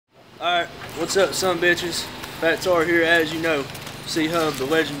Alright, what's up, son bitches? Fat Tar here, as you know. C-Hub, the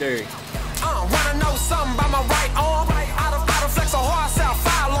legendary.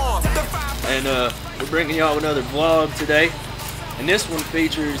 And we're bringing y'all another vlog today. And this one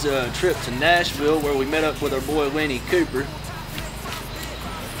features a trip to Nashville where we met up with our boy Lenny Cooper.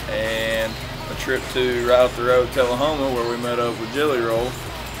 And a trip to right up the road, Tullahoma, where we met up with Jelly Roll.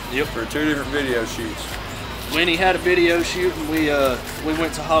 Yep. For 2 different video shoots. Lenny had a video shoot and we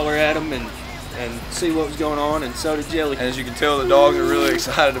went to holler at him and see what was going on, and so did Jelly. And as you can tell, the dogs are really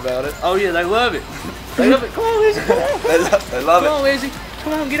excited about it. Oh yeah, they love it. They love it. Come on, Lizzie. Come on. They love it. Come on, Lizzie.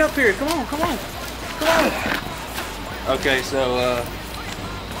 Come on, get up here. Come on, come on. Come on. Okay, so,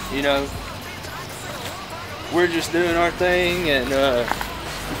 you know, we're just doing our thing and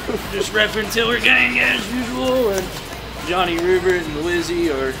just repping Tiller Gang as usual, and Johnny Rupert and Lizzie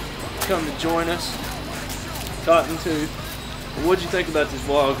are come to join us. Cotton too. What'd you think about this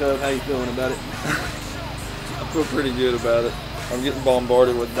vlog, Hub? How you feeling about it? I feel pretty good about it. I'm getting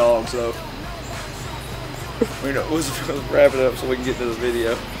bombarded with dogs, though. Let's wrap it up so we can get to the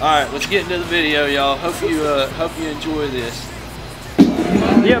video. Alright, let's get into the video, y'all. Hope you enjoy this.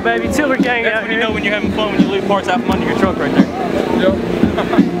 Yeah, baby, Tiller Gang out here. You know when you're having fun when you leave parts out from under your truck right there. Yep.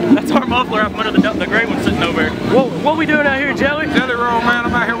 That's our muffler out from under the gray one sitting over there. What we doing out here, Jelly? Jelly Roll, man.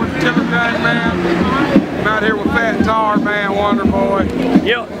 I'm out here with the Tiller Gang, man. I'm out here with Fat Tar, man. Wonder Boy.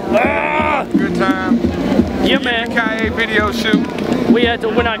 Yep. Ah! Good time. Yeah, man. KA video shoot. We had to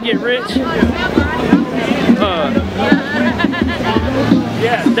When I Get Rich.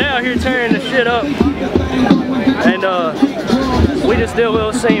 Yeah, they out here tearing the shit up. And we just did a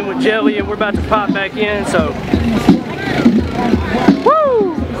little scene with Jelly and we're about to pop back in, so.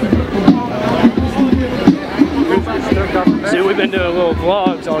 Woo! See, we've been doing little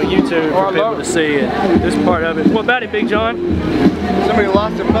vlogs on YouTube for people to see it. This part of it. What about it, Big John? Somebody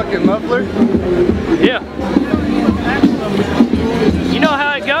lost a fucking muffler? Yeah. You know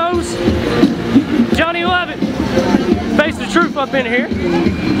how it goes? Johnny Lovett, Face the Truth up in here.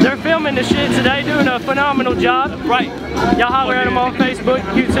 They're filming the shit today, doing a phenomenal job. Right. Y'all holler at them on Facebook,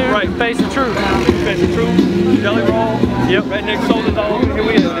 YouTube, right. Face the Truth. Face the Truth, Jelly Roll, yep. Redneck Souljers, all over here.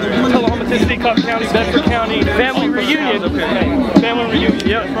 We in Tullahoma, Tennessee, Cobb County, Bedford County. Family reunion. Family reunion,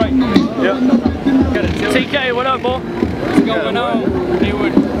 yep. That's right. Yep. TK, what up, boy? What's going on? Here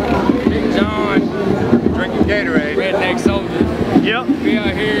with Big John, Drinking Gatorade. Redneck Souljers. Yep. We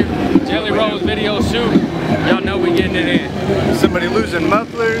out here, Jelly Roll's video shoot. Y'all know we getting it in. Somebody losing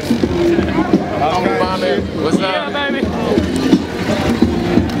mufflers. What's up? Yeah, baby.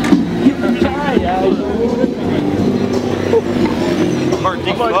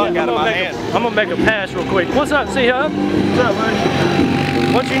 I'm gonna make a pass real quick. What's up, C-Hub? What's up, buddy?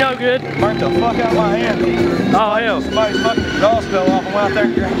 What you know good? Burnt the fuck out of my hand. Oh, hell. Somebody's fucking exhaust fell off and went out there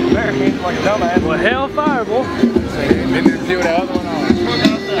and drank the bear cans like a dumbass. Well, hell fire, boy. Didn't see what the other one on.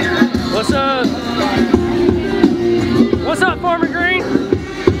 What's up? What's up, Farmer Green?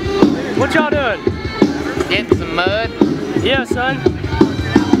 What y'all doing? Getting some mud. Yeah, son.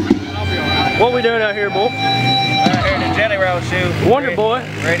 What we doing out here, boy? Out here in the Jelly Roll shoot. Wonder Boy.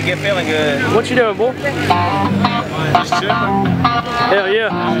 Ready to get feeling good. What you doing, boy? Just chilling. Hell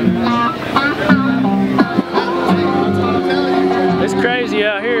yeah. It's crazy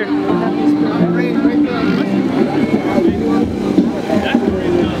out here.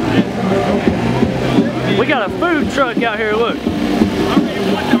 We got a food truck out here, look.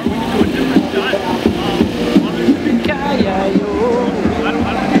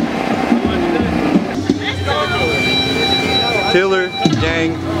 Tiller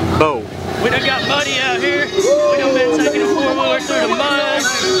Gang Bow. We done got muddy out here. We done been taking a 4-wheeler through the mud.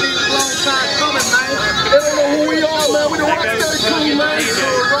 They don't know who we are, man. We don't want to stay cool, man.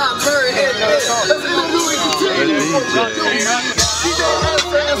 Rock very head.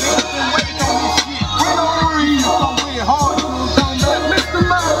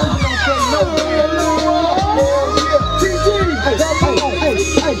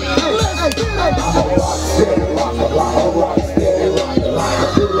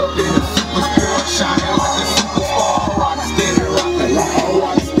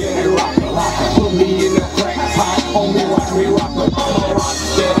 Put me in the crack pot, homie, watch me rock the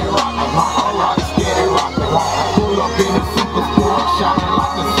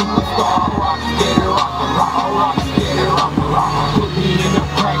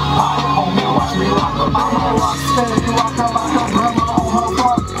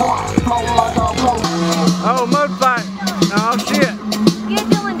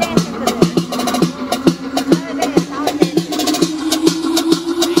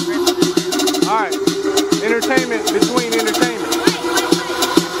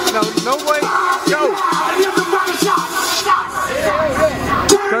No way. Go.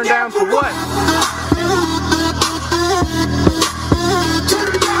 Turn down for what?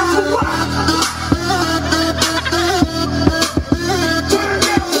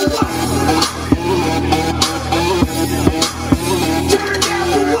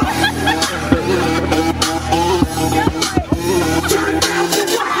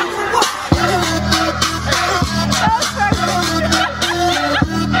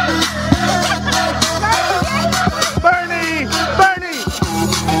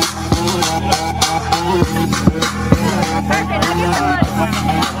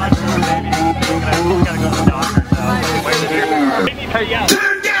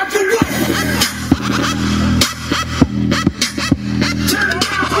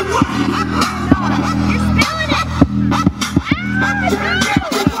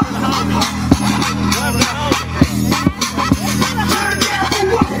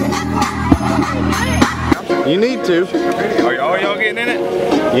 You need to. Are y'all getting in it?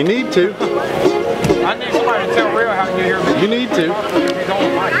 You need to. I need somebody to tell Real how to get here. You need to. He's on the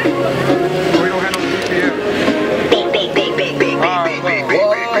mic. We don't have no BTS.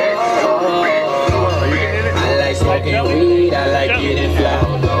 I like smoking weed, I like getting fly.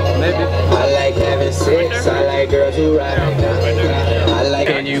 Maybe. I like having sex, I like girls who ride. I like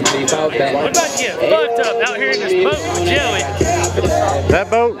when you bleep out back. We're about to get fucked up out here in this boat with Joey. That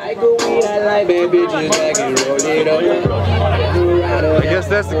boat? I like weed, I like bad bitches that can roll it up. I guess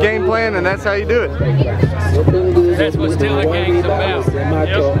that's the game plan and that's how you do it. That's what Stealing Gang's about.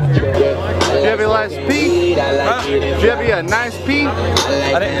 Yep. Did you have your last pee? Huh? Did you have your nice pee?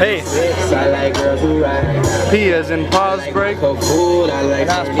 I didn't pee. Pee as in pause break?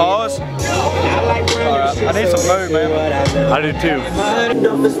 Nice pause. Alright, I need some food, man. I do too.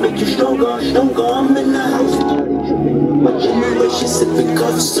 Sipping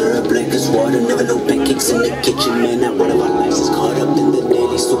cough syrup like it's water. Never no pancakes in the kitchen, man. Not one of our lives is caught up in the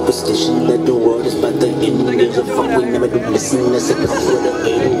daily superstition that the world is about to end. There's a fuck we never do listen. That's a cup for the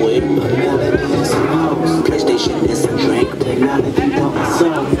 808. PlayStation is a drink. Technology don't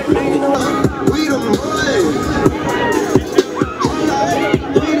song. We the boys.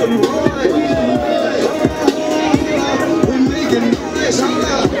 We the boys. We making noise.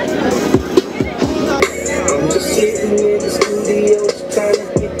 I'm just sitting in the studio trying to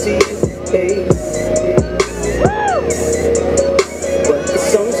get to you, babe. But the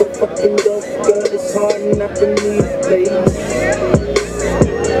songs are fucking dope, girl. It's hard not to leave, babe.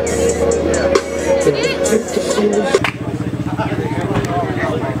 But the truth is you.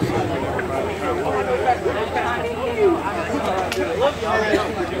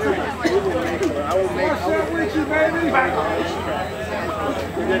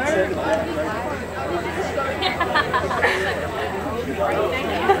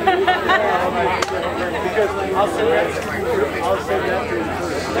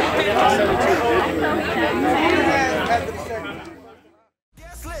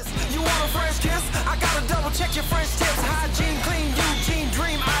 You want a French kiss? I gotta double check your French tips. Hygiene, clean, Eugene,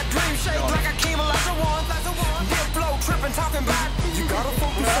 dream. I dream, shake like I came like a one. Dip flow, tripping, talking back. You gotta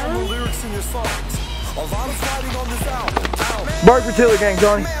focus on the lyrics in your songs. A lot of writing on this album. Bark for Tilly Gang,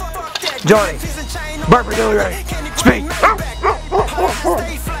 Johnny. Johnny. Bark for Tilly Gang. Speak.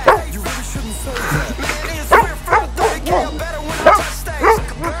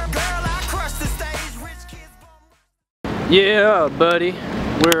 Yeah, buddy.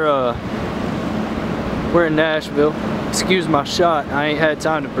 We're in Nashville. Excuse my shot. I ain't had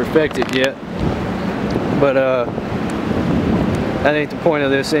time to perfect it yet. But that ain't the point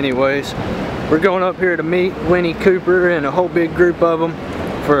of this anyways. We're going up here to meet Lenny Cooper and a whole big group of them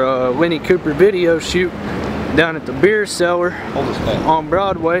for a Lenny Cooper video shoot down at the Beer Cellar on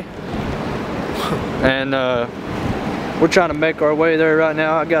Broadway. And we're trying to make our way there right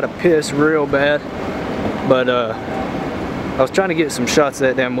now. I gotta piss real bad. But I was trying to get some shots of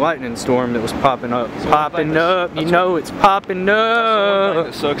that damn lightning storm that was popping up. You know it's popping up.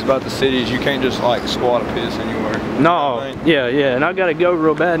 That's the one thing that sucks about the city is you can't just like squat a piss anywhere. No, yeah, and I gotta go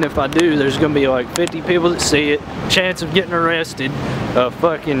real bad, and if I do, there's gonna be like 50 people that see it, chance of getting arrested,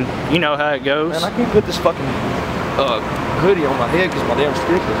 fucking, you know how it goes. Man, I can't put this fucking hoodie on my head because my damn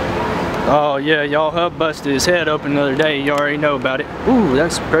sticker. Oh yeah, y'all hub busted his head open the other day, you already know about it. Ooh,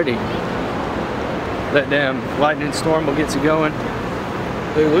 that's pretty. That damn lightning storm will get you going.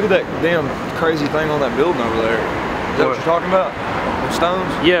 Dude, look at that damn crazy thing on that building over there. Is that what you're talking about? Them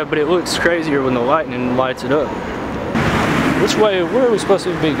stones? Yeah, but it looks crazier when the lightning lights it up. Which way, where are we supposed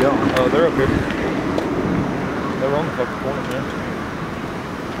to be going? Oh, they're up here. They're on the fucking corner, man.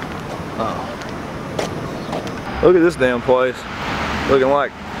 Oh. Look at this damn place. Looking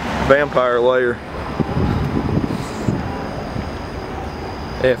like vampire lair.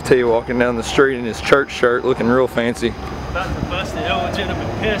 FT walking down the street in his church shirt looking real fancy. About to bust the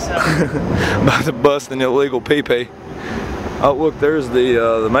illegitimate piss out. About to bust an illegal pee-pee. Oh look, there's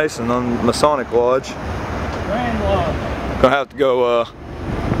the Mason on Masonic Lodge. Grand Lodge. Gonna have to go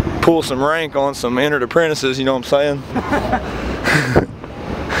pull some rank on some entered apprentices, you know what I'm saying?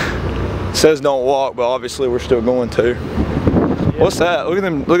 Says don't walk, but obviously we're still going to. What's that? Look at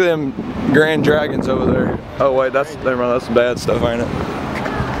them grand dragons over there. Oh wait, that's never mind, that's bad stuff, ain't it?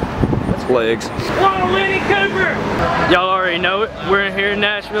 That's legs. Lenny Cooper! Y'all already know it. We're in here in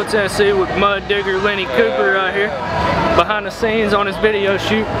Nashville, Tennessee with mud digger Lenny Cooper right here. Behind the scenes on his video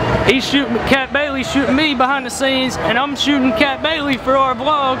shoot. He's shooting Cat Bailey, shooting me behind the scenes, and I'm shooting Cat Bailey for our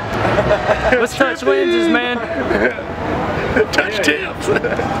vlog. Let's touch lenses, man. Touch tips.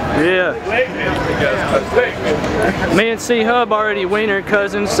 Yeah. Me and C-Hub already wiener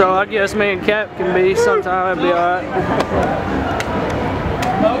cousins, so I guess me and Cap can be sometime. It'll be alright.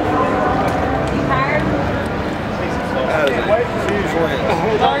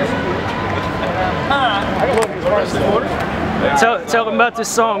 Tell them about this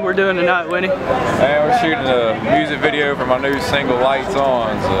song we're doing tonight, Lenny. Hey, we're shooting a music video for my new single, Lights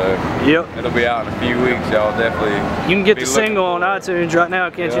On, so yep. It'll be out in a few weeks. Y'all definitely. You can get the single on iTunes right now,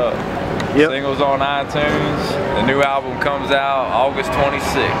 can't you? Yep. Singles on iTunes. The new album comes out August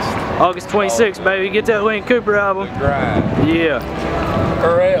 26th. August 26th, baby. Get that Lenny Cooper album. Grind. Yeah.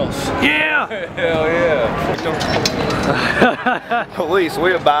 Or else. Yeah. Hell yeah. Police,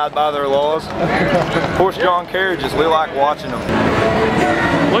 we abide by their laws. Horse-drawn carriages, we like watching them.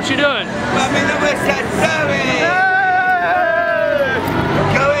 What you doing? I'm in the West Side Summit.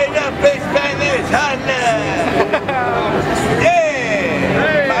 Going up this famous Honda.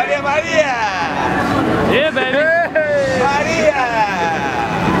 Yeah. Maria, Maria. Yeah, baby. Maria.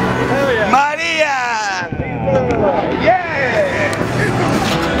 Maria. Yeah.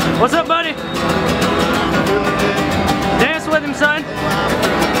 What's up, buddy? Dance with him, son.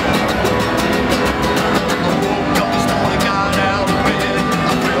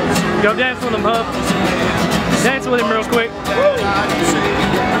 Go dance with him, Hub. Dance with him real quick.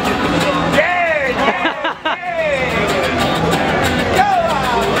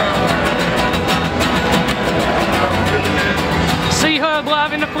 C-Hub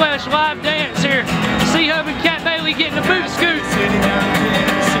live in the flesh, live dance here. C-Hub and Cat Bailey getting a boot scoot.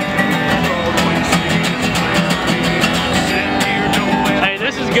 Hey,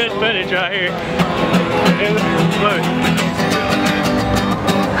 this is good footage right here. Look.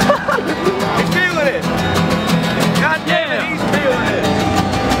 He's feeling it. God damn it, he's feeling it.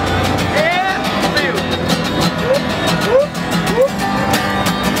 Yeah, feeling it. Whoop, whoop.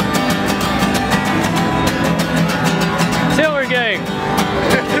 Tiller gang.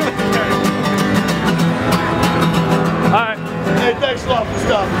 Alright. Hey, thanks a lot for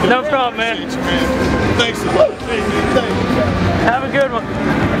stopping. No problem, man. Thanks a lot. Thank you. Have a good one.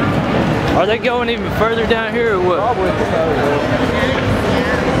 Are they going even further down here or what? Probably.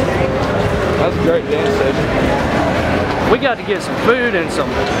 That's a great dance session. We got to get some food and some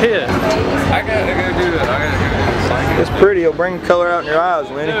piss. I gotta go do it. It's pretty. It'll bring color out in your eyes,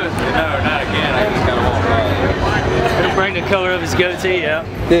 Lenny. No, not again. I just gotta walk by. It'll bring the color of his goatee out.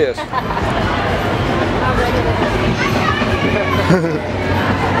 Yes.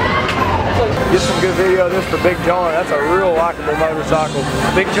 Get some good video of this for Big John. That's a real likable motorcycle.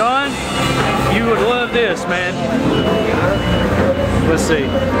 Big John, you would love this, man. Let's see.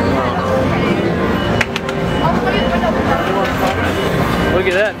 Look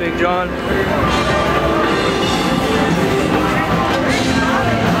at that, Big John.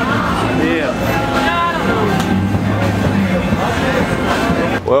 Yeah.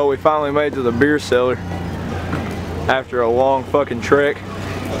 Well, we finally made it to the beer cellar after a long fucking trek.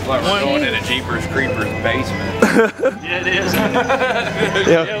 Looks like we're going in a Jeepers Creepers basement. Yeah, it is.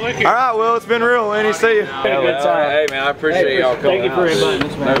 Yeah. All right, well, it's been real, Lenny. See you. Hey, man, I appreciate y'all coming. Thank you for inviting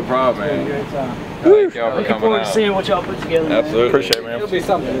us, man. No problem, man. Thank y'all for Looking coming forward out. to seeing what y'all put together. Absolutely. Appreciate it, man. It'll be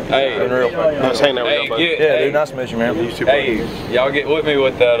something. Hey, Been real. Nice hanging out with hey, y'all, buddy. Yeah, dude, nice to meet you, man. You too, hey, y'all get with me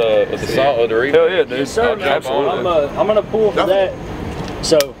with that, with the salt, with the remix. Hell yeah, dude. Yes, sir, man. Absolutely. I'm gonna pull for that.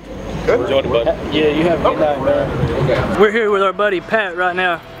 So, Enjoy the bud. yeah, you have a good night, man. We're here with our buddy Pat right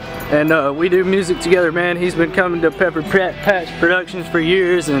now, and we do music together, man. He's been coming to Pepper Patch Productions for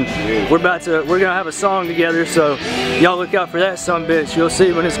years, and we're gonna have a song together. So, y'all look out for that sumbitch. You'll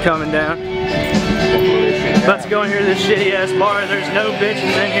see when it's coming down. About to go in here to this shitty ass bar. There's no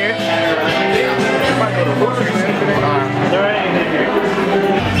bitches in here. There ain't in here.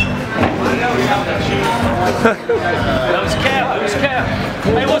 That was Cap. That was Cap.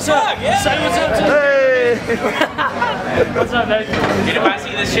 Hey, what's up? Say what's up to Hey. What's up, Nate? Dude, if I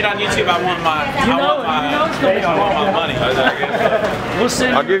see this shit on YouTube, I want my money. We'll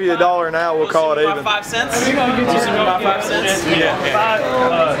send. I'll give you $1 now. We'll call it even. 5 cents? You send me about 5 cents? Yeah.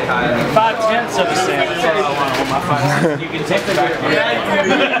 5/10 of a cent. You can take it back.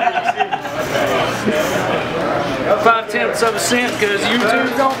 5/10 of a cent because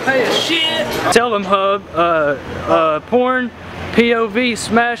YouTube don't pay a shit. Tell them, Hub, porn, POV,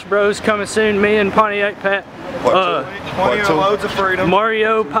 Smash Bros coming soon. Me and Pontiac Pat. 20 loads of freedom.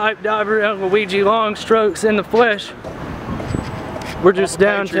 Mario, Pipe Diver, and Luigi Long Strokes in the flesh. We're just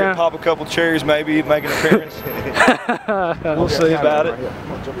downtown. Pop a couple cherries, maybe make an appearance. We'll see about it.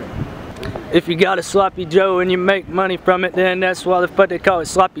 If you got a Sloppy Joe and you make money from it, then that's why the fuck they call it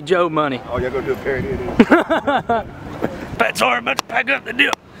Sloppy Joe money. Oh, y'all gonna do a parody of this? Pat's hard about to pack up the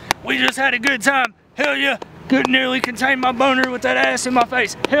dip. We just had a good time. Hell yeah. Couldn't nearly contain my boner with that ass in my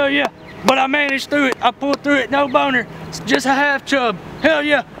face. Hell yeah. But I managed through it. I pulled through it. No boner. It's just a half chub. Hell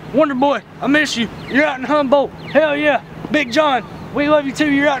yeah. Wonder Boy, I miss you. You're out in Humboldt. Hell yeah. Big John, we love you too.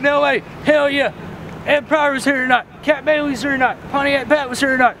 You're out in LA. Hell yeah. Ed Pryor's here tonight. Cat Bailey's here tonight. Pontiac Pat was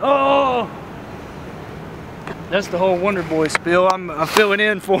here tonight. Oh. That's the whole Wonder Boy spiel. I'm filling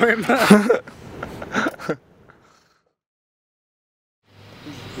in for him.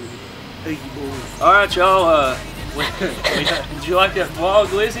 All right, y'all. Did you like that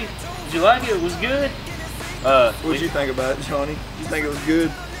vlog, Lizzie? Did you like it? It was good. What did you think about it, Johnny? You think it was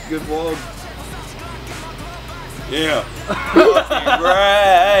good? Good vlog? Yeah.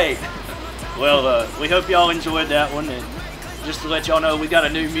 Great. Well, we hope y'all enjoyed that one, and just to let y'all know, we got a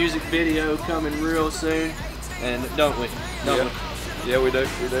new music video coming real soon, and don't we? Don't we? Yeah, we do.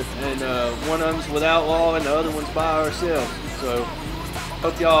 We do. And one of them's with Outlaw, and the other one's by ourselves. So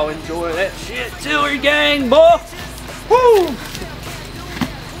hope y'all enjoy that shit. Tiller gang, boy. Woo!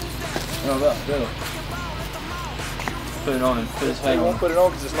 How about Phil? Put it on and put his hat He on. won't put it on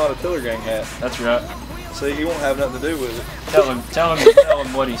because it's not a Tiller Gang hat. That's right. See, he won't have nothing to do with it. Tell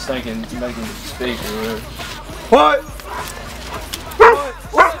him what he's thinking, make him speak or whatever. What?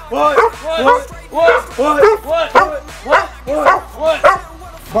 What?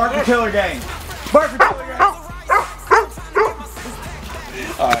 Bark the Tiller Gang. Bark the Tiller Gang.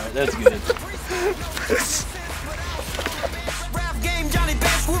 Alright, that's good.